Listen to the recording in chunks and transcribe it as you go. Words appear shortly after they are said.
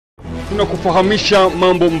tunakufahamisha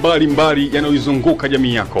mambo mbalimbali yanayoizunguka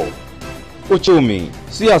jamii yako. Uchumi,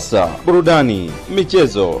 siasa, burudani,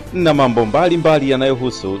 michezo na mambo mbalimbali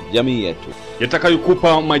yanayohusu jamii yetu,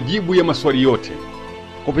 yatakayokupa majibu ya maswali yote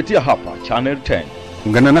kupitia hapa Channel 10.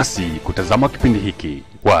 Ungana nasi kutazama kipindi hiki.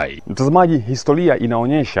 Why? Mtazamaji, historia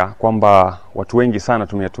inaonyesha kwamba watu wengi sana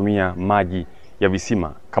tumeyatumia maji ya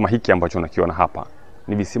visima kama hiki ambacho unakiona hapa.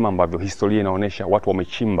 Ni visima ambavyo historia inaonyesha watu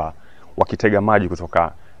wamechimba wakitega maji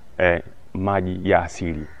kutoka maji ya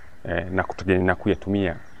asili na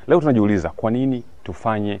kuyatumia. Leo tunajiuliza kwa nini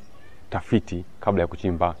tufanye tafiti kabla ya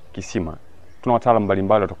kuchimba kisima. Tuna wataalamu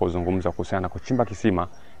mbalimbali watakaozungumza kuhusiana na kuchimba kisima,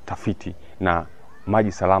 tafiti na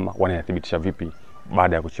maji salama wanayathibitisha vipi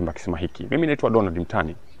baada ya kuchimba kisima hiki. Mimi naitwa Donald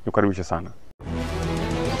Mtani, nikukaribisha sana.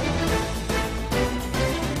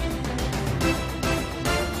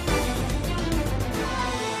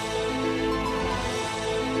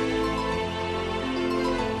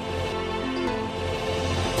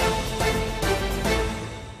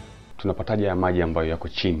 Tunapataje ya maji ambayo yako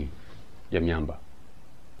chini ya miamba?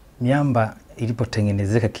 Miamba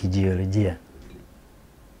ilipotengenezeka kijiolojia,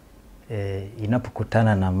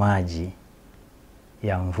 inapokutana na maji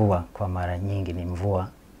ya mvua, kwa mara nyingi ni mvua,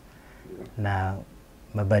 na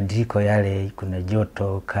mabadiliko yale, kuna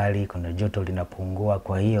joto kali, kuna joto linapungua,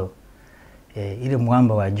 kwa hiyo ile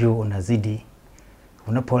mwamba wa juu unazidi,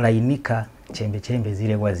 unapolainika, chembe chembe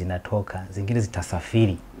zile huwa zinatoka, zingine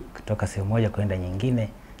zitasafiri kutoka sehemu moja kwenda nyingine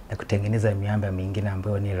na kutengeneza miamba mingine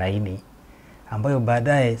ambayo ni laini, ambayo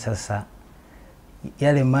baadaye sasa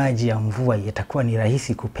yale maji ya mvua yatakuwa ni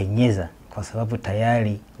rahisi kupenyeza, kwa sababu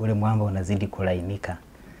tayari ule mwamba unazidi kulainika,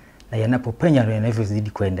 na yanapopenya ndio yanavyozidi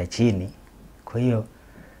kwenda chini. Kwa hiyo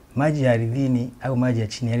maji ya ardhini au maji ya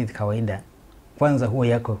chini ya ardhi kawaida kwanza huwa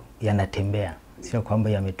yako yanatembea, sio kwamba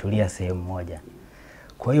yametulia sehemu moja.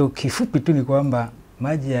 Kwa hiyo kifupi tu ni kwamba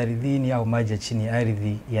maji ya ardhini au maji ya chini ya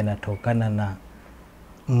ardhi yanatokana na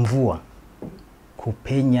mvua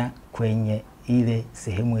kupenya kwenye ile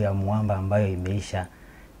sehemu ya mwamba ambayo imeisha,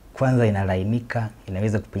 kwanza inalainika,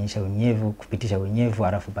 inaweza kupitisha unyevu,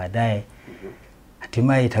 alafu baadaye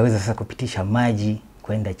hatimaye itaweza sasa kupitisha maji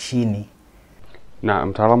kwenda chini. Na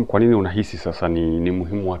mtaalamu, kwa nini unahisi sasa ni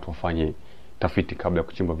muhimu watu wafanye tafiti kabla ya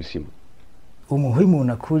kuchimba visima? Umuhimu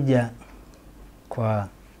unakuja kwa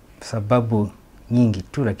sababu nyingi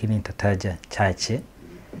tu, lakini nitataja chache.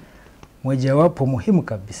 Mojawapo muhimu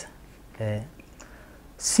kabisa,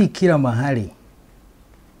 si kila mahali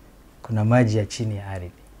kuna maji ya chini ya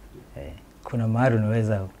ardhi. Kuna mahali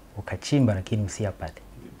unaweza ukachimba lakini usiyapate.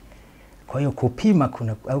 Kwa hiyo kupima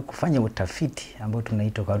au kufanya utafiti ambao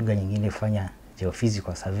tunaita kwa lugha nyingine kufanya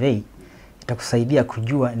geophysical survey, itakusaidia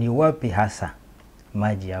kujua ni wapi hasa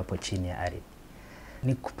maji yapo chini ya ardhi.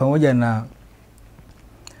 Ni pamoja na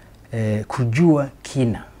kujua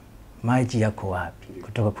kina, maji yako wapi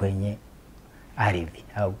kutoka kwenye ardhi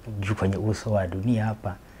au juu kwenye uso wa dunia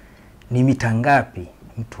hapa, ni mita ngapi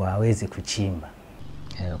mtu aweze kuchimba.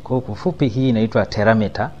 Kwa kufupi, hii inaitwa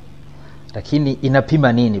terameter, lakini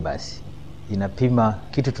inapima nini basi? Inapima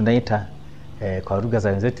kitu tunaita kwa lugha za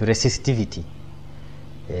wenzetu resistivity.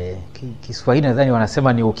 Kiswahili nadhani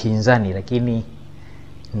wanasema ni ukinzani, lakini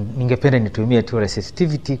ningependa nitumie tu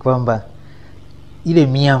resistivity, kwamba ile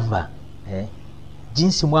miamba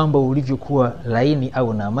jinsi mwamba ulivyokuwa laini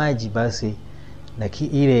au na maji, basi na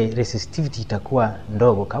ile resistivity itakuwa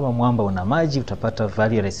ndogo. Kama mwamba una maji utapata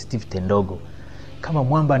value resistivity ndogo. Kama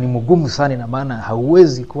mwamba ni mgumu sana, na maana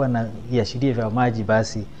hauwezi kuwa na viashiria vya maji,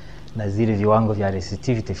 basi na zile viwango vya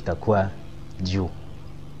resistivity vitakuwa juu.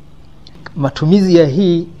 Matumizi ya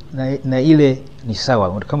hii na ile ni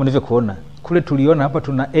sawa. Kama unavyokuona kule, tuliona hapa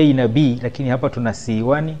tuna A na B, lakini hapa tuna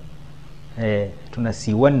C1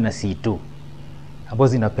 na C2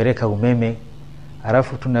 ambazo zinapeleka umeme,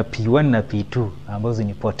 alafu tuna P1 na P2 ambazo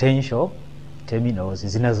ni potential terminals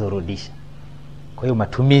zinazorudisha. Kwa hiyo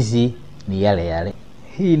matumizi ni yale yale.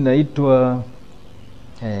 Hii inaitwa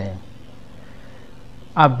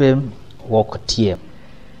Abem Walkotie.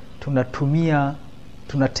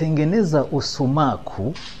 Tunatengeneza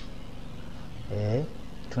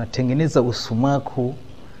usumaku,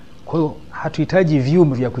 kwa hiyo hatuhitaji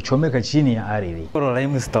vyuma vya kuchomeka chini ya ardhi.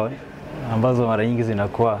 Limestone ambazo mara nyingi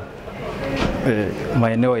zinakuwa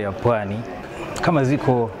maeneo ya pwani, kama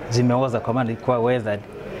zimeoza kwa maana ilikuwa weathered,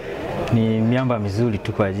 ni miamba mizuri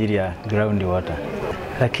tu kwa ajili ya ground water.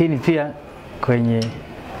 Lakini pia kwenye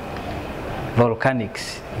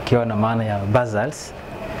volcanics, ikiwa na maana ya basalts,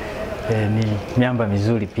 ni miamba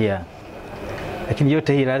mizuri pia, lakini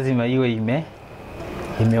yote hii lazima iwe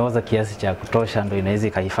imeoza kiasi cha kutosha, ndio inaweza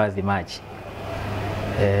kuhifadhi maji.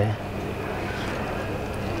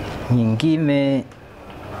 Nyingine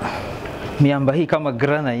miamba hii kama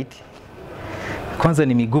granite kwanza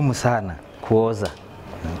ni migumu sana kuoza,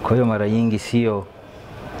 kwa hiyo mara nyingi sio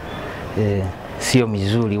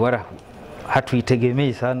mizuri, wala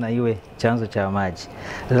hatuitegemei sana iwe chanzo cha maji,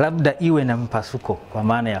 labda iwe na mpasuko kwa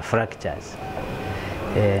maana ya fractures.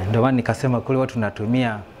 Ndio maana nikasema kule watu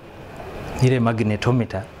tunatumia ile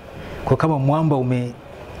magnetometer, kwa kama mwamba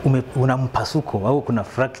una mpasuko au kuna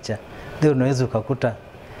fracture, ndio unaweza ukakuta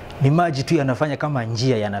ni maji tu yanafanya kama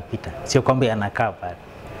njia yanapita, sio kwamba yanakaa pale.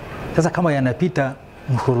 Sasa kama yanapita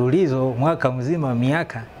mfululizo mwaka mzima,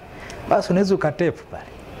 miaka, basi unaweza ukatepu pale.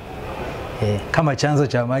 Kama chanzo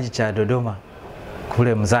cha maji cha Dodoma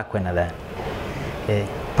kule Mzakwe nadhani.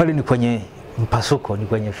 Pale ni kwenye mpasuko, ni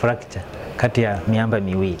kwenye fracture kati ya miamba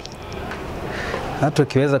miwili. Hata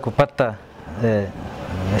ukiweza kupata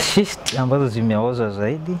schist ambazo zimeoza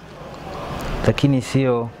zaidi, lakini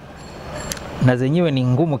sio, na zenyewe ni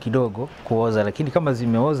ngumu kidogo kuoza, lakini kama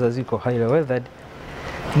zimeoza ziko highly weathered,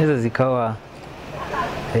 inaweza zikawa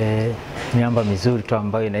miamba mizuri tu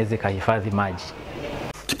ambayo inaweza kuhifadhi maji.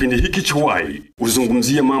 Kipindi hiki cha Why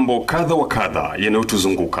uzungumzia mambo kadha wa kadha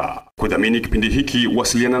yanayotuzunguka. Kudhamini kipindi hiki,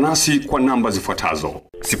 wasiliana nasi kwa namba zifuatazo: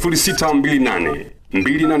 0628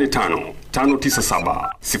 285 597,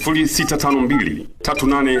 0652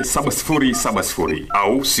 387070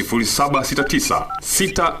 au 0769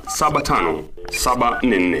 675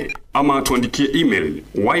 744, ama tuandikie email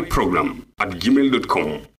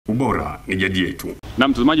yprogram@gmail.com. Ubora ni jadi yetu. Na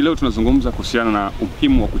mtazamaji, leo tunazungumza kuhusiana na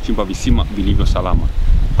umuhimu wa kuchimba visima vilivyo salama.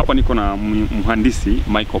 Hapa niko na mhandisi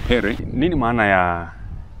Michael Pere. Nini maana ya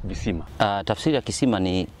visima? Tafsiri ya kisima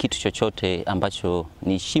ni kitu chochote ambacho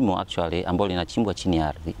ni shimo actually ambalo linachimbwa chini ya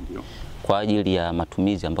ardhi kwa ajili ya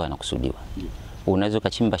matumizi ambayo yanakusudiwa. Unaweza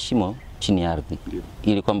ukachimba shimo chini ya ardhi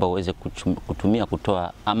ili kwamba uweze kutumia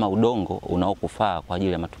kutoa ama udongo unaokufaa kwa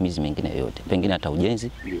ajili ya matumizi mengine yoyote, pengine hata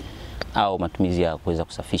ujenzi au matumizi ya kuweza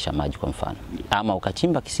kusafisha maji kwa mfano. Ama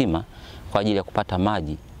ukachimba kisima kwa ajili ya kupata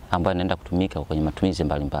maji ambayo yanaenda kutumika kwenye matumizi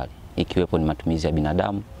mbalimbali, ikiwepo ni matumizi ya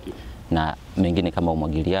binadamu na mengine kama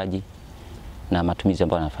umwagiliaji na matumizi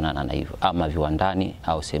ambayo yanafanana na hivyo, ama viwandani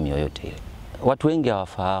au sehemu yoyote ile. Watu wengi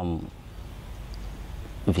hawafahamu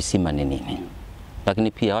visima ni nini,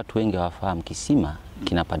 lakini pia watu wengi hawafahamu kisima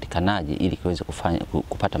kinapatikanaje ili kiweze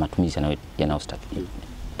kupata matumizi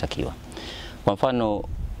yanayotakiwa. Kwa mfano,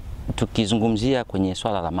 tukizungumzia kwenye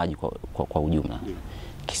swala la maji kwa ujumla,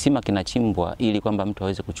 kisima kinachimbwa ili kwamba mtu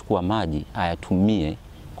aweze kuchukua maji ayatumie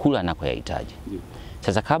kula anakoyahitaji.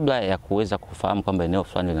 Sasa kabla ya kuweza kufahamu kwamba eneo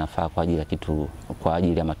fulani linafaa kwa ajili ya kitu, kwa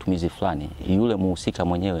ajili ya matumizi fulani, yule muhusika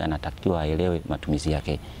mwenyewe anatakiwa aelewe matumizi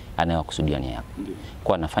yake anayokusudia ni yapi.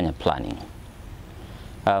 Kwa anafanya planning.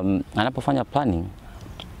 Anapofanya planning,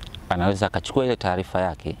 anaweza akachukua ile taarifa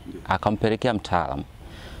yake akampelekea mtaalamu.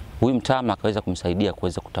 Huyu mtaalamu akaweza kumsaidia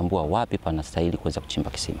kuweza kutambua wapi panastahili kuweza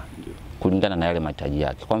kuchimba kisima kulingana na yale mahitaji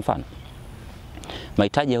yake. Kwa mfano,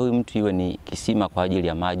 mahitaji ya huyu mtu iwe ni kisima kwa ajili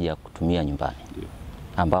ya maji ya kutumia nyumbani,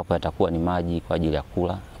 ambapo yatakuwa ni maji kwa ajili ya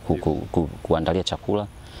kula, kuandalia chakula,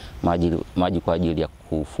 maji kwa ajili ya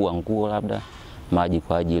kufua nguo, labda maji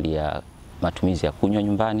kwa ajili ya matumizi ya kunywa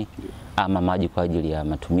nyumbani, ama maji kwa ajili ya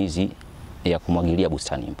matumizi ya kumwagilia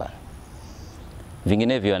bustani nyumbani.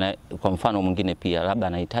 Vinginevyo, kwa mfano mwingine pia labda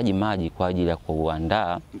anahitaji maji kwa ajili ya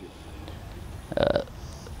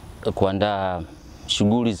kuandaa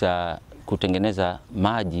shughuli za kutengeneza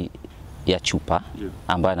maji ya chupa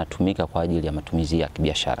ambayo yanatumika kwa ajili ya matumizi ya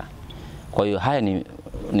kibiashara. Kwa hiyo haya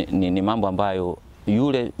ni mambo ambayo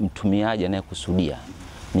yule mtumiaji anayekusudia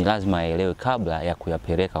ni lazima aelewe kabla ya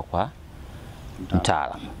kuyapeleka kwa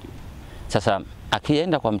mtaalamu. Sasa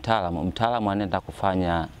akienda kwa mtaalamu anaenda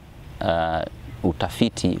kufanya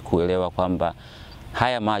utafiti kuelewa kwamba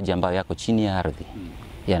haya maji ambayo yako chini ya ardhi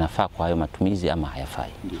yanafaa kwa hayo matumizi ama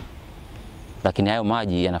hayafai. Lakini hayo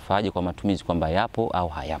maji yanafaaje kwa matumizi, kwamba yapo au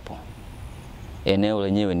hayapo. Eneo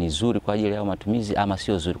lenyewe ni zuri kwa ajili ya matumizi ama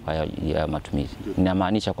sio zuri kwa ajili ya matumizi.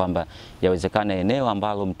 Inamaanisha kwamba yawezekana eneo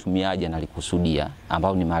ambalo mtumiaji analikusudia,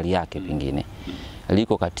 ambao ni mali yake pengine,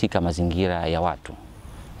 liko katika mazingira ya watu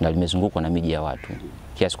na limezungukwa na miji ya watu,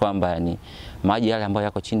 kiasi kwamba ni maji yale ambayo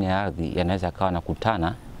yako chini ya ardhi yanaweza akawa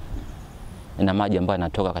nakutana na maji ambayo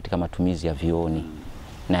yanatoka katika matumizi ya vioni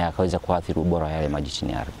na yakaweza kuathiri ubora wa yale maji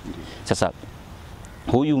chini ya ardhi. Sasa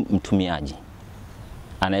huyu mtumiaji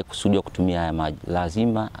anayekusudia kutumia haya maji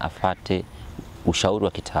lazima afate ushauri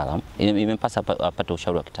wa kitaalamu. Imempasa apate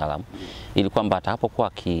ushauri wa kitaalamu ili kwamba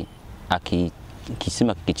atakapokuwa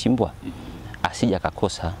kisima kikichimbwa asije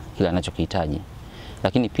akakosa kile anachokihitaji,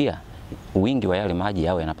 lakini pia wingi wa yale maji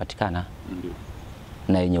yao yanapatikana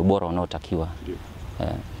na yenye ubora unaotakiwa.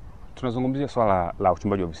 Tunazungumzia swala la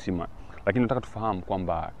uchimbaji wa visima, Lakini nataka tufahamu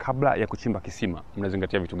kwamba kabla ya kuchimba kisima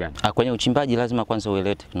mnazingatia vitu gani? Kwenye uchimbaji lazima kwanza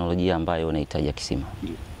uelewe teknolojia ambayo unahitaji ya kisima.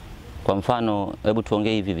 Kwa mfano, hebu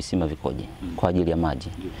tuongee hivi visima vikoje kwa ajili ya maji.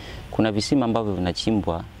 Kuna visima ambavyo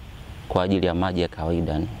vinachimbwa kwa ajili ya maji ya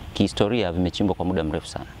kawaida. Kihistoria vimechimbwa kwa muda mrefu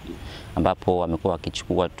sana, ambapo wamekuwa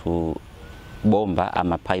wakichukua tu bomba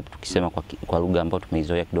ama pipe, tukisema kwa lugha ambayo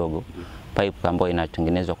tumeizoea kidogo, pipe ambayo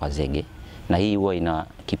inatengenezwa kwa zege, na hii huwa ina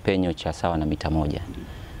kipenyo cha sawa na mita 1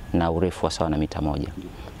 na urefu wa sawa na mita 1.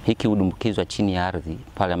 Hiki hudumbukizwa chini ya ardhi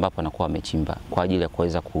pale ambapo anakuwa amechimba kwa ajili ya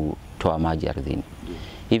kuweza kutoa maji ardhini.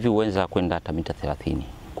 Hivi huweza kwenda hata mita 30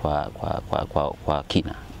 kwa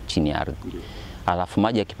kina chini ya ardhi. Alafu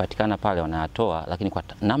maji yakipatikana pale wanayatoa, lakini kwa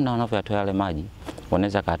namna wanavyoyatoa yale maji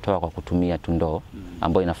wanaweza katoa kwa kutumia tundoo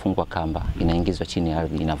ambayo inafungwa kamba, inaingizwa chini ya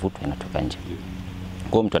ardhi, inavutwa, inatoka nje.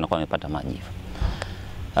 Kwa hiyo mtu anakuwa amepata maji hivyo.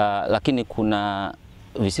 Lakini kuna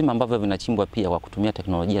visima ambavyo vinachimbwa pia kwa kutumia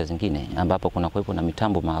teknolojia zingine, ambapo kuna kuwepo na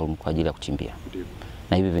mitambo maalum kwa ajili ya kuchimbia.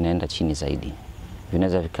 Na hivi vinaenda chini zaidi.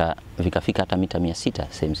 Vinaweza vikafika hata mita 600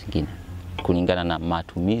 sehemu zingine, kulingana na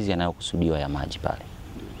matumizi yanayokusudiwa ya maji pale.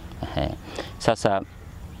 Sasa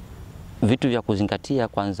vitu vya kuzingatia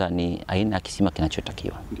kwanza ni aina ya kisima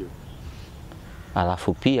kinachotakiwa.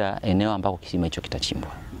 Alafu pia eneo ambako kisima hicho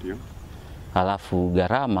kitachimbwa. Alafu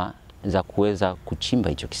gharama za kuweza kuchimba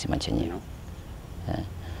hicho kisima chenyewe.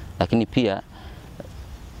 Lakini pia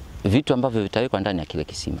vitu ambavyo vitawekwa ndani ya kile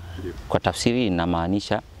kisima. Kwa tafsiri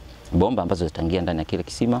inamaanisha bomba ambazo zitaingia ndani ya kile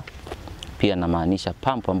kisima, pia inamaanisha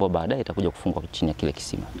pampu ambayo baadaye itakuja kufungwa chini ya kile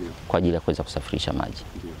kisima kwa ajili ya kuweza kusafirisha maji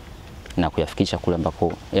na kuyafikisha kule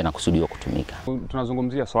ambako yanakusudiwa kutumika.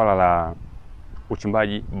 Tunazungumzia swala la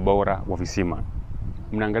uchimbaji bora wa visima.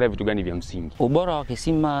 Mnaangalia vitu gani vya msingi? Ubora wa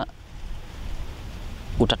kisima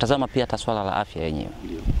utatazama pia hata swala la afya yenyewe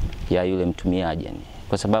ya yule mtumiaji,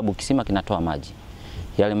 kwa sababu kisima kinatoa maji.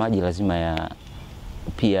 Yale maji lazima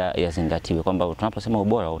pia yazingatiwe, kwamba tunaposema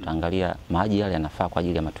ubora utaangalia maji yale yanafaa kwa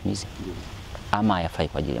ajili ya matumizi ama hayafai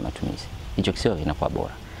kwa ajili ya matumizi. Hicho kisima kinakuwa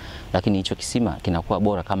bora. Lakini hicho kisima kinakuwa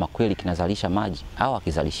bora kama kweli kinazalisha maji au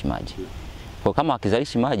hakizalishi maji. Kwa kama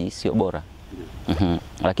hakizalishi maji sio bora.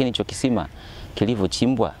 Lakini hicho kisima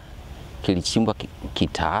kilivyochimbwa, kilichimbwa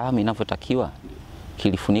kitaalamu inavyotakiwa,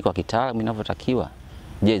 kilifunikwa kitaalamu inavyotakiwa.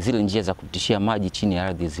 Je, zile njia za kupitishia maji chini ya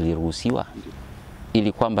ardhi ziliruhusiwa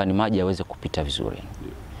ili kwamba ni maji yaweze kupita vizuri?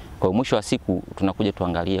 Kwa mwisho wa siku tunakuja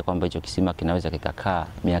tuangalie kwamba hicho kisima kinaweza kikakaa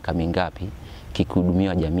miaka mingapi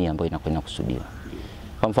kikuhudumiwa jamii ambayo inakuwa inakusudiwa.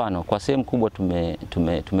 Kwa mfano, kwa sehemu kubwa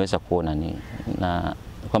tumeweza kuona na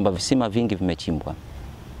kwamba visima vingi vimechimbwa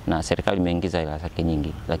na serikali imeingiza hela zake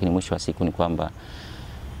nyingi, lakini mwisho wa siku ni kwamba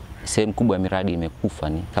sehemu kubwa ya miradi imekufa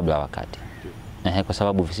ni kabla wakati. Kwa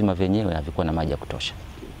sababu visima vyenyewe havikuwa na maji ya kutosha.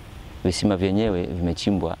 Visima vyenyewe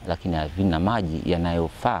vimechimbwa lakini havina maji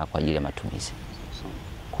yanayofaa kwa ajili ya matumizi.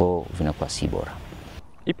 Kwa hiyo vinakuwa si bora.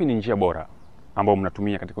 Ipi ni njia bora ambayo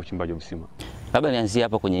mnatumia katika uchimbaji wa visima? Labda nianzie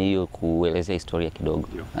hapa kwenye hiyo kuelezea historia kidogo.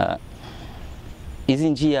 Hizi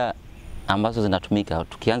njia ambazo zinatumika,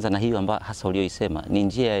 tukianza na hiyo ambayo hasa ulioisema, ni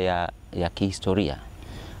njia ya kihistoria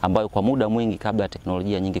ambayo kwa muda mwingi kabla ya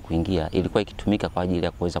teknolojia nyingi kuingia ilikuwa ikitumika kwa ajili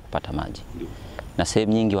ya kuweza kupata maji. Na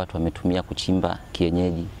sehemu nyingi watu wametumia kuchimba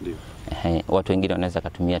kienyeji. Watu wengine wanaweza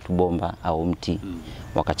kutumia tu bomba au mti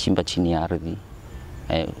wakachimba chini ya ardhi,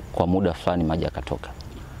 kwa muda fulani maji yakatoka.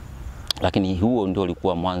 Lakini huo ndio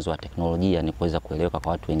ulikuwa mwanzo wa teknolojia, ni kuweza kueleweka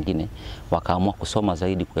kwa watu wengine, wakaamua kusoma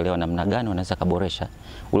zaidi kuelewa namna gani wanaweza kuboresha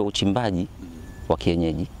ule uchimbaji wa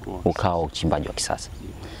kienyeji ukawa uchimbaji wa kisasa.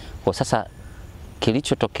 Kwa sasa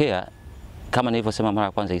kilichotokea, kama nilivyosema mara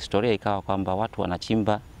ya kwanza, historia ikawa kwamba watu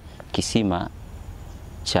wanachimba kisima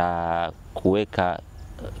cha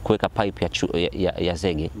kuweka pipe ya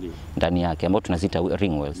zege ndani yake ambayo tunaziita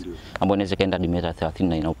ring wells, ambayo inaweza kaenda hadi mita 30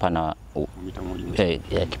 na ina upana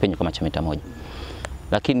kipenyo kama cha mita 1.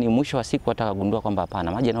 Lakini mwisho wa siku watakagundua kwamba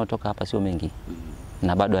hapana, maji yanayotoka hapa sio mengi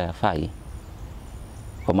na bado hayafai,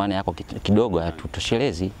 kwa maana yako kidogo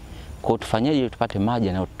hayatutoshelezi. Kwa tufanyaje tupate maji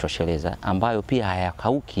yanayotosheleza ambayo pia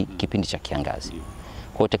hayakauki kipindi cha kiangazi?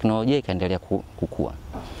 Kwa teknolojia ikaendelea kukua.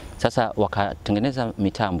 Sasa wakatengeneza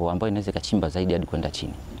mitambo ambayo inaweza kachimba zaidi hadi kwenda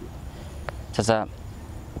chini. Sasa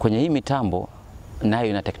kwenye hii mitambo nayo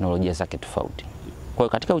ina teknolojia zake tofauti. Kwa hiyo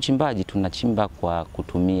katika uchimbaji tunachimba kwa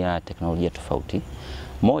kutumia teknolojia tofauti.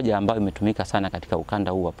 Moja ambayo imetumika sana katika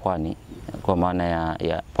ukanda huu wa pwani, kwa maana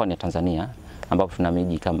ya pwani ya Tanzania, ambapo tuna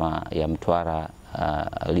miji kama ya Mtwara,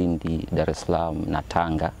 Lindi, Dar es Salaam na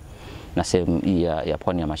Tanga, na sehemu ya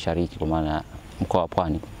pwani ya mashariki kwa maana mkoa wa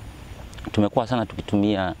Pwani. Tumekuwa sana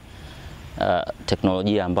tukitumia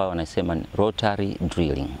teknolojia ambayo wanasema rotary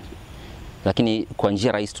drilling. Lakini kwa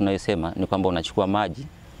njia rahisi tunayosema ni kwamba unachukua maji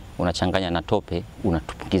unachanganya na tope,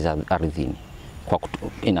 unatumbukiza ardhini.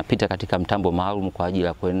 Inapita katika mtambo maalum kwa ajili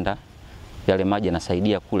ya kwenda, yale maji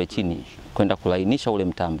yanasaidia kule chini kwenda kulainisha ule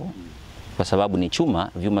mtambo, kwa sababu ni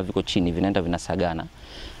chuma, vyuma viko chini, vinaenda vinasagana,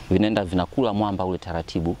 vinaenda vinakula mwamba ule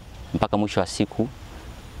taratibu, mpaka mwisho wa siku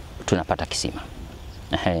tunapata kisima.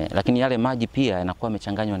 Lakini yale maji pia yanakuwa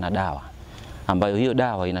yamechanganywa na dawa, ambayo hiyo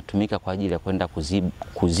dawa inatumika kwa ajili ya kwenda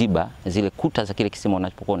kuziba zile kuta za kile kisima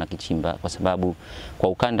unapokuwa unakichimba, kwa sababu kwa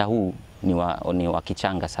ukanda huu ni wa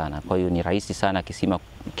kichanga sana. Kwa hiyo ni rahisi sana kisima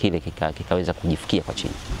kile kikaweza kujifikia kwa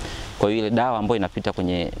chini. Kwa hiyo ile dawa ambayo inapita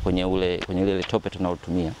kwenye ile tope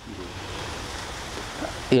tunalotumia,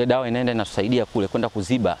 ile dawa inaenda inatusaidia kule kwenda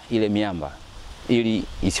kuziba ile miamba ili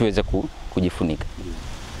isiweze kujifunika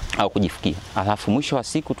au kujifikia. Alafu mwisho wa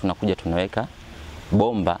siku tunakuja tunaweka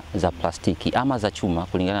bomba za plastiki ama za chuma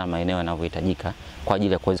kulingana na maeneo yanavyohitajika kwa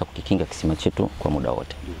ajili ya kuweza kukikinga kisima chetu kwa muda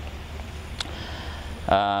wote.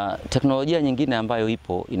 Teknolojia nyingine ambayo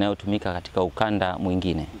ipo inayotumika katika ukanda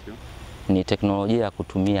mwingine ni teknolojia ya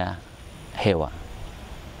kutumia hewa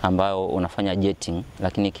ambayo unafanya jetting,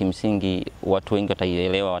 lakini kimsingi watu wengi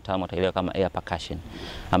wataielewa, wataalamu wataielewa kama air percussion,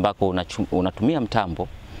 ambako unatumia mtambo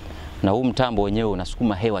na huu mtambo wenyewe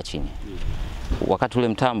unasukuma hewa chini. Wakati ule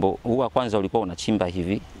mtambo huwa kwanza ulikuwa unachimba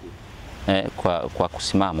hivi kwa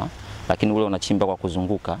kusimama, lakini ule unachimba kwa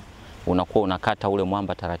kuzunguka, unakuwa unakata ule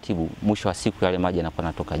mwamba taratibu. Mwisho wa siku yale maji yanakuwa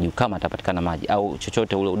yanatoka juu, kama atapatikana maji au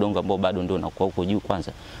chochote, ule udongo ambao bado ndio unakuwa huko juu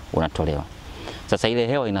kwanza unatolewa. Sasa ile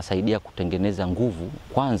hewa inasaidia kutengeneza nguvu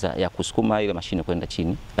kwanza ya kusukuma ile mashine kwenda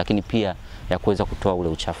chini, lakini pia ya kuweza kutoa ule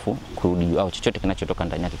uchafu kurudi juu au chochote kinachotoka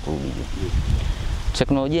ndani yake kurudi juu.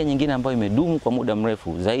 Teknolojia nyingine ambayo imedumu kwa muda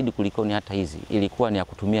mrefu zaidi kuliko ni hata hizi ilikuwa ni ya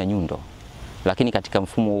kutumia nyundo, lakini katika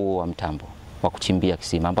mfumo huo wa mtambo wa kuchimbia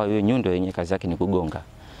kisima, ambayo hiyo nyundo yenyewe kazi yake ni kugonga.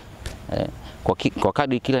 Kwa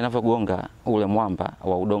kadri kile inavyogonga ule mwamba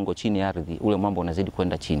wa udongo chini ya ardhi, ule mwamba unazidi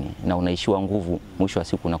kwenda chini na unaishiwa nguvu, mwisho wa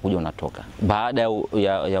siku unakuja unatoka. Baada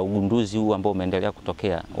ya ugunduzi huu ambao umeendelea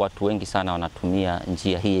kutokea, watu wengi sana wanatumia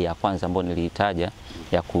njia hii ya kwanza ambayo niliitaja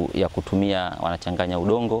ya kutumia, wanachanganya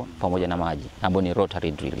udongo pamoja na maji, ambayo ni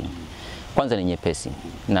rotary drilling. Kwanza ni nyepesi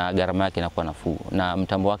na gharama yake inakuwa nafuu, na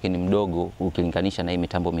mtambo wake ni mdogo ukilinganisha na hii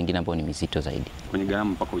mitambo mingine ambayo ni mizito zaidi. Kwenye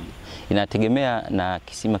gharama mpaka uje, inategemea na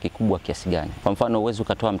kisima kikubwa kiasi gani. Kwa mfano uwezi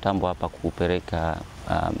ukatoa mtambo hapa kupeleka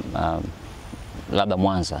labda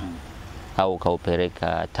Mwanza au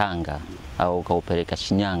ukaupeleka Tanga au ukaupeleka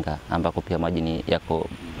Shinyanga, ambako pia maji ni yako.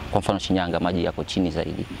 Kwa mfano Shinyanga maji yako chini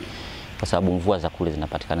zaidi kwa sababu mvua za kule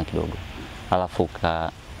zinapatikana kidogo, alafu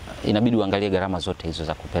inabidi uangalie gharama zote hizo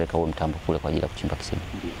za kupeleka huo mtambo kule kwa ajili ya kuchimba kisima.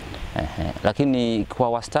 Lakini kwa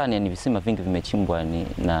wastani ni visima vingi vimechimbwa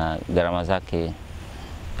na gharama zake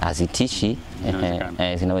hazitishi,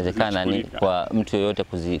 zinawezekana ni kwa mtu yoyote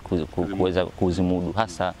kuweza kuzimudu,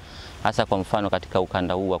 hasa kwa mfano katika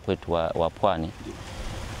ukanda huu wa kwetu wa Pwani,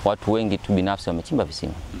 watu wengi tu binafsi wamechimba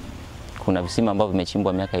visima. Kuna visima ambavyo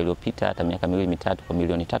vimechimbwa miaka iliyopita, hata miaka 2-3 kwa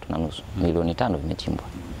milioni 3.5, milioni 5 vimechimbwa,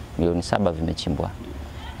 milioni 7 vimechimbwa.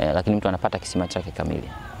 Lakini mtu anapata kisima chake kamili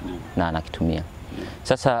na anakitumia.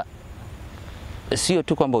 Sasa sio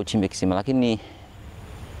tu kwamba uchimbe kisima, lakini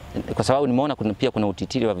kwa sababu nimeona kuna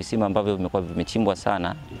utitiri wa visima ambavyo vimekuwa vimechimbwa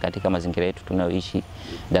sana katika mazingira yetu tunayoishi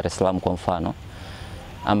Dar es Salaam kwa mfano,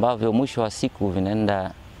 ambavyo mwisho wa siku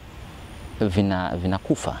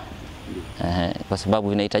vinakufa kwa sababu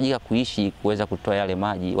vinahitajika kuishi kuweza kutoa yale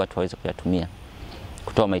maji watu waweze kuyatumia,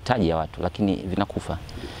 kutoa mahitaji ya watu, lakini vinakufa.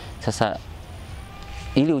 Sasa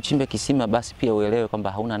ili uchimbe kisima basi pia uelewe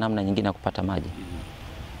kwamba hauna namna nyingine ya kupata maji.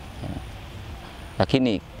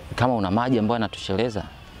 Lakini kama una maji ambayo yanatosheleza,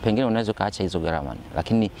 pengine unaweza kaacha hizo gharama.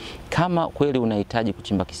 Lakini kama kweli unahitaji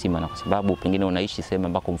kuchimba kisima, na kwa sababu pengine unaishi sehemu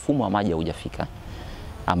ambako mfumo wa maji haujafika,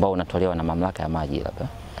 ambao unatolewa na mamlaka ya maji labda,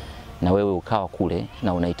 na wewe ukawa kule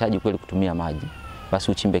na unahitaji kweli kutumia maji,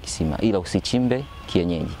 basi uchimbe kisima, ila usichimbe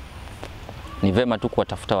kienyeji. Ni vema tu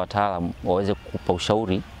kuwatafuta wataalamu waweze kukupa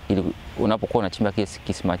ushauri ili unapokuwa unachimba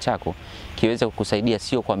kisima chako kiweze kukusaidia,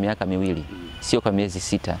 sio kwa miaka 2, sio kwa miezi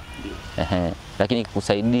 6, lakini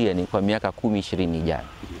kukusaidia ni kwa miaka 10-20 ijayo,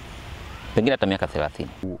 pengine hata miaka 30.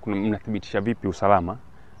 Mnathibitisha vipi usalama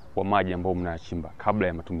wa maji ambao mnayachimba kabla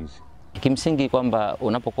ya matumizi? Kimsingi kwamba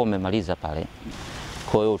unapokuwa umemaliza pale,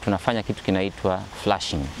 kwa hiyo tunafanya kitu kinaitwa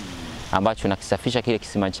flushing, ambacho unakisafisha kile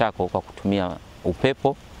kisima chako kwa kutumia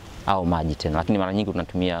upepo au maji tena, lakini mara nyingi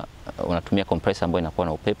unatumia compressor ambayo inakuwa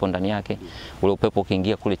na upepo ndani yake. Ule upepo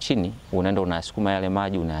ukiingia kule chini, unaenda unasukuma yale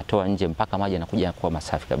maji, unayatoa nje mpaka maji yanakuja kuwa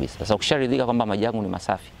masafi kabisa. Sasa ukisharidhika kwamba maji yangu ni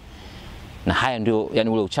masafi na haya ndio, yani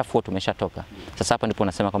ule uchafu wote umeshatoka, sasa hapa ndipo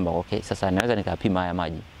unasema kwamba okay, sasa naweza nikapima haya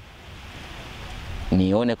maji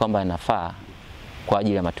nione kwamba yanafaa kwa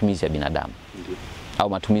ajili ya matumizi ya binadamu au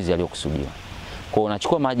matumizi yaliyokusudiwa. Kwa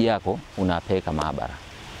unachukua maji yako unapeleka maabara,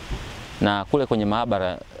 na kule kwenye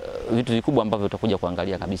maabara vitu vikubwa ambavyo utakuja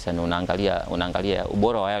kuangalia kabisa ni unaangalia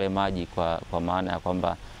ubora wa yale maji, kwa maana ya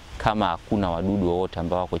kwamba kama hakuna wadudu wowote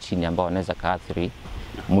ambao wako chini ambao wanaweza kaathiri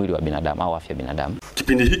mwili wa binadamu au afya ya binadamu.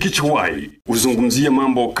 Kipindi hiki cha Uhai uzungumzia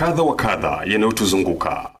mambo kadha wa kadha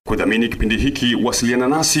yanayotuzunguka. Kudhamini kipindi hiki, wasiliana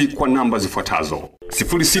nasi kwa namba zifuatazo: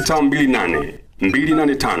 0628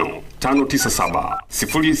 285 597,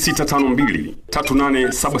 0652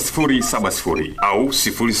 387070 au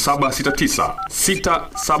 0769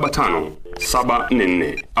 675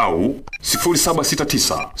 744 au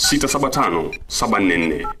 0769 675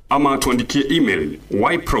 744, ama tuandikie email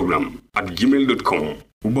yprogram@gmail.com.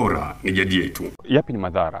 Ubora ni jadi yetu. Yapi ni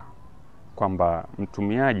madhara kwamba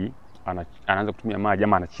mtumiaji anaanza kutumia maji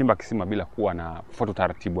ama anachimba kisima bila kuwa na kufuata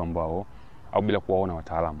utaratibu ambao au bila kuwaona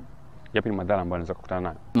wataalamu? Yapi ni madhara ambayo unaweza kukutana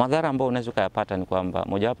nayo? Madhara ambayo unaweza kuyapata ni kwamba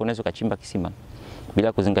mojawapo, unaweza kuchimba kisima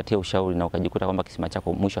bila kuzingatia ushauri na ukajikuta kwamba kisima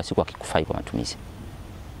chako mwisho wa siku hakikufai kwa matumizi.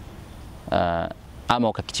 Ama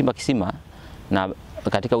ukakichimba kisima na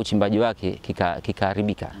katika uchimbaji wake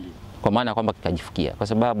kikaharibika, kwa maana kwamba kikajifukia, kwa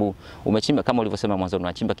sababu umechimba kama ulivyosema mwanzo,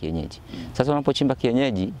 unachimba kienyeji. Sasa unapochimba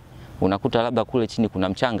kienyeji unakuta labda kule chini kuna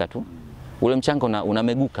mchanga tu, ule mchanga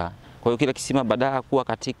unameguka. Kwa hiyo kile kisima badala kuwa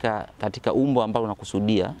katika umbo ambalo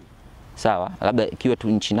unakusudia, sawa, labda ikiwa tu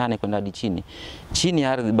inchi 8 kwenda hadi chini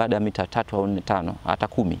ya ardhi, baada ya mita 3 au 5 hata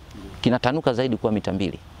 10 kinatanuka zaidi kuwa mita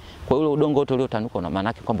 2. Kwa hiyo ule udongo wote uliotanuka una maana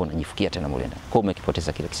yake kwamba unajifukia tena mule ndani. Kwa hiyo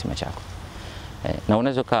umekipoteza kile kisima chako. Na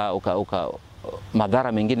unaweza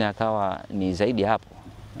madhara mengine yakawa ni zaidi hapo.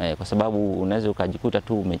 Kwa sababu unaweza ukajikuta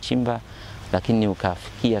tu umechimba lakini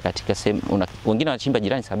ukafikia katika sehemu, wengine wanachimba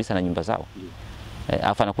jirani kabisa na nyumba zao.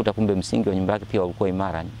 Alafu anakuta kumbe msingi wa nyumba yake pia ulikuwa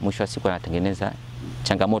imara. Mwisho wa siku anatengeneza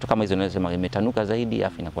changamoto kama hizo, unaweza sema imetanuka zaidi,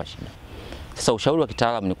 afu inakuwa shida. Sasa ushauri wa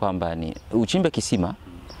kitaalamu ni kwamba ni uchimbe kisima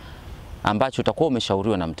ambacho utakuwa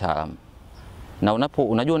umeshauriwa na mtaalamu. Na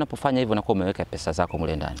unajua unapofanya hivyo unakuwa umeweka pesa zako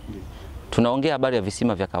mule ndani. Tunaongea habari ya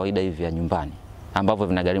visima vya kawaida hivi vya nyumbani ambavyo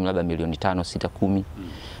vinagharimu labda milioni 5, 6, 10.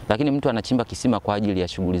 Lakini mtu anachimba kisima kwa ajili ya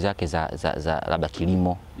shughuli zake za labda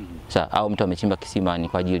kilimo. Sasa au mtu amechimba kisima ni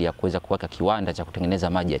kwa ajili ya kuweza kuweka kiwanda cha kutengeneza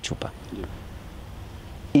maji ya chupa.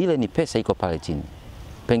 Ile ni pesa iko pale chini.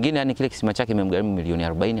 Pengine yani kile kisima chake kimemgharimu milioni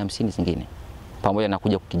 40, 50 zingine. Pamoja na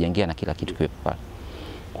kuja kukijengea na kila kitu kiwepo pale.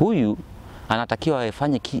 Huyu anatakiwa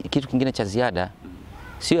afanye kitu kingine cha ziada.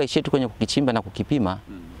 Sio aishie tu kwenye kukichimba na kukipima.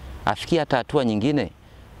 Afikie hata hatua nyingine,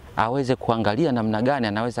 aweze kuangalia namna gani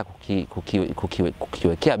anaweza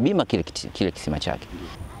kukiwekea bima kile kisima chake.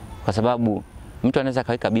 Kwa sababu mtu anaweza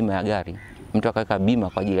kaweka bima ya gari, mtu akaweka bima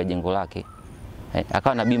kwa ajili ya jengo lake,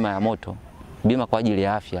 akawa na bima ya moto, bima kwa ajili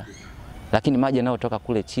ya afya, lakini maji yanayotoka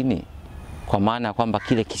kule chini, kwa maana kwamba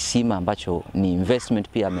kile kisima ambacho ni investment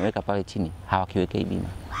pia ameweka pale chini, hawakiwekei bima.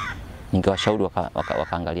 Ningewashauri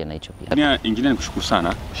wakaangalia na hicho pia. Ingine nikushukuru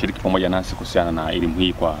sana kushiriki pamoja nasi kuhusiana na elimu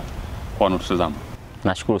hii kwa wanaotazama.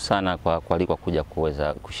 Nashukuru sana kwa kualikwa kuja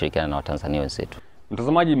kuweza kushirikiana na Watanzania wenzetu.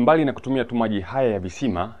 Mtazamaji, mbali na kutumia tu maji haya ya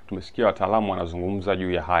visima, tumesikia wataalamu wanazungumza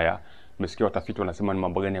juu ya haya, tumesikia watafiti wanasema ni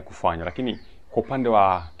mambo gani ya kufanya, lakini kwa upande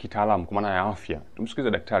wa kitaalamu kwa maana ya afya,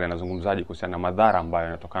 tumsikize daktari anazungumzaje kuhusiana na madhara ambayo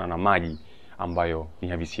yanatokana na maji ambayo ni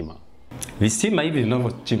ya visima. Visima hivi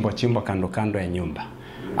vinavyochimbwa kando ya nyumba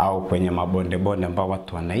au kwenye mabonde ambao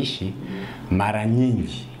watu wanaishi, mara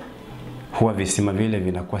nyingi huwa visima vile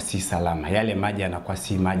vinakuwa si salama. Yale maji yanakuwa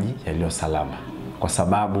si maji yaliyo salama, kwa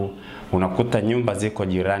sababu unakuta nyumba ziko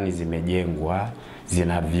jirani zimejengwa,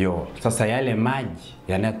 zina vyoo. Sasa yale maji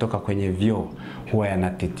yanayotoka kwenye vyoo huwa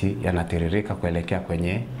yanatiririka kuelekea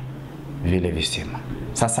kwenye vile visima.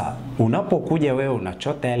 Sasa unapokuja wewe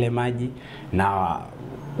unachota yale maji, na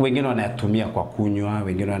wengine wanayatumia kwa kunywa,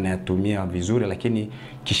 wengine wanayatumia vizuri, lakini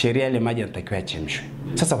kisheria yale maji yanatakiwa yachemshwe.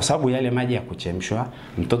 Sasa kwa sababu yale maji ya kuchemshwa,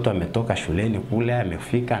 mtoto ametoka shuleni kule,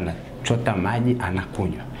 amefika, anachota maji,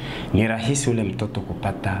 anakunywa, ni rahisi ule mtoto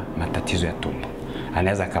kupata matatizo ya tumbo.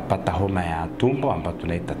 Anaweza akapata homa ya tumbo ambayo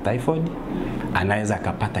tunaita typhoid, anaweza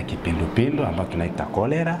akapata kipindupindu ambayo tunaita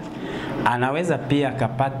cholera, anaweza pia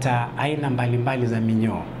akapata aina mbalimbali za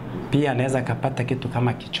minyoo. Pia anaweza akapata kitu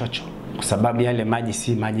kama kichocho, kwa sababu yale maji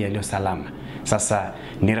si maji yaliyo salama. Sasa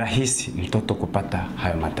ni rahisi mtoto kupata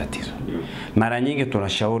hayo matatizo. Mara nyingi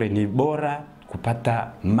tunashauri ni bora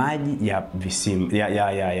kupata maji ya visima,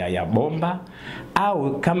 ya bomba,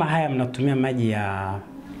 au kama haya mnatumia maji ya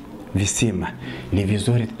visima, ni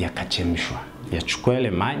vizuri yakachemshwa. Yachukua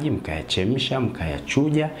ile maji mkayachemsha,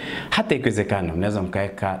 mkayachuja, hata ikiwezekana mnaweza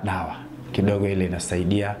mkaweka dawa kidogo, ile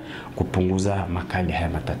inasaidia kupunguza makali haya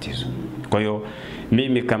matatizo. Kwa hiyo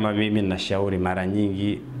mimi kama mimi nashauri mara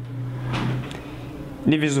nyingi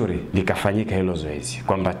ni vizuri likafanyika hilo zoezi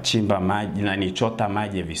kwamba chimba maji na nichota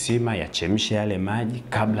maji ya visima, yachemshe yale maji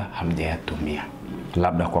kabla hamjayatumia,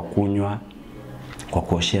 labda kwa kunywa, kwa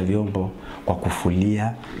kuoshea vyombo, kwa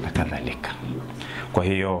kufulia na kadhalika. Kwa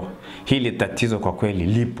hiyo hili tatizo kwa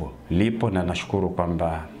kweli lipo na nashukuru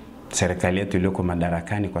kwamba serikali yetu iliyoko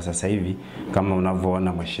madarakani kwa sasa hivi, kama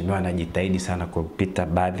unavyoona mheshimiwa anajitahidi sana kupita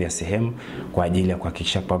baadhi ya sehemu kwa ajili ya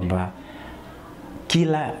kuhakikisha kwamba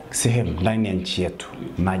kila sehemu ndani ya nchi yetu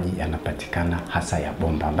maji yanapatikana, hasa ya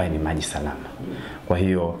bomba ambayo ni maji salama. Kwa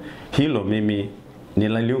hiyo hilo mimi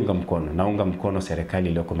nilaliunga mkono, naunga mkono serikali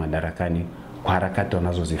iliyoko madarakani kwa harakati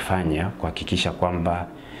wanazozifanya kuhakikisha kwamba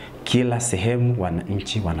kila sehemu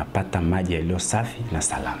wananchi wanapata maji yaliyo safi na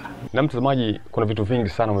salama. Na mtazamaji, kuna vitu vingi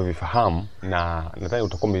sana umevifahamu na nadhani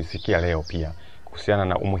utakuwa umesikia leo pia kuhusiana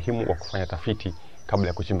na umuhimu wa kufanya tafiti kabla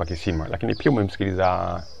ya kuchimba kisima. Lakini pia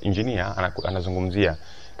umemsikiliza engineer anazungumzia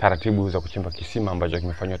taratibu za kuchimba kisima ambacho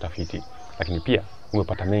kimefanywa tafiti. Lakini pia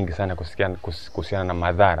umepata mengi sana kuhusiana na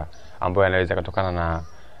madhara ambayo yanaweza kutokana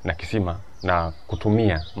na kisima na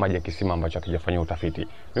kutumia maji ya kisima ambacho hakijafanywa utafiti.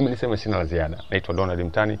 Mimi niseme sina la ziada. Naitwa Donald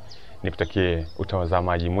Mtani, nikutakie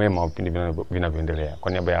utazamaji mwema wa vipindi vinavyoendelea.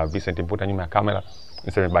 Kwa niaba ya Vincent Mputa nyuma ya kamera,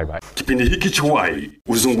 niseme bye bye. Kipindi hiki cha Wai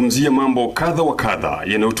uzungumzia mambo kadha wa kadha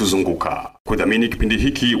yanayotuzunguka. Kudhamini kipindi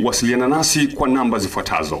hiki, wasiliana nasi kwa namba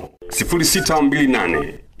zifuatazo: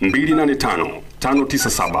 0628 285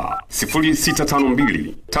 597,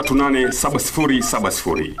 0652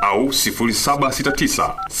 387070 au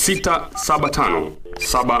 0769 675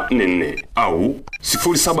 744 au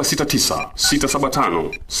 0769 675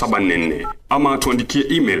 744, ama tuandikie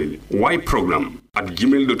email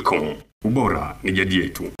yprogram@gmail.com. Ubora ni jadi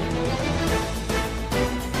yetu.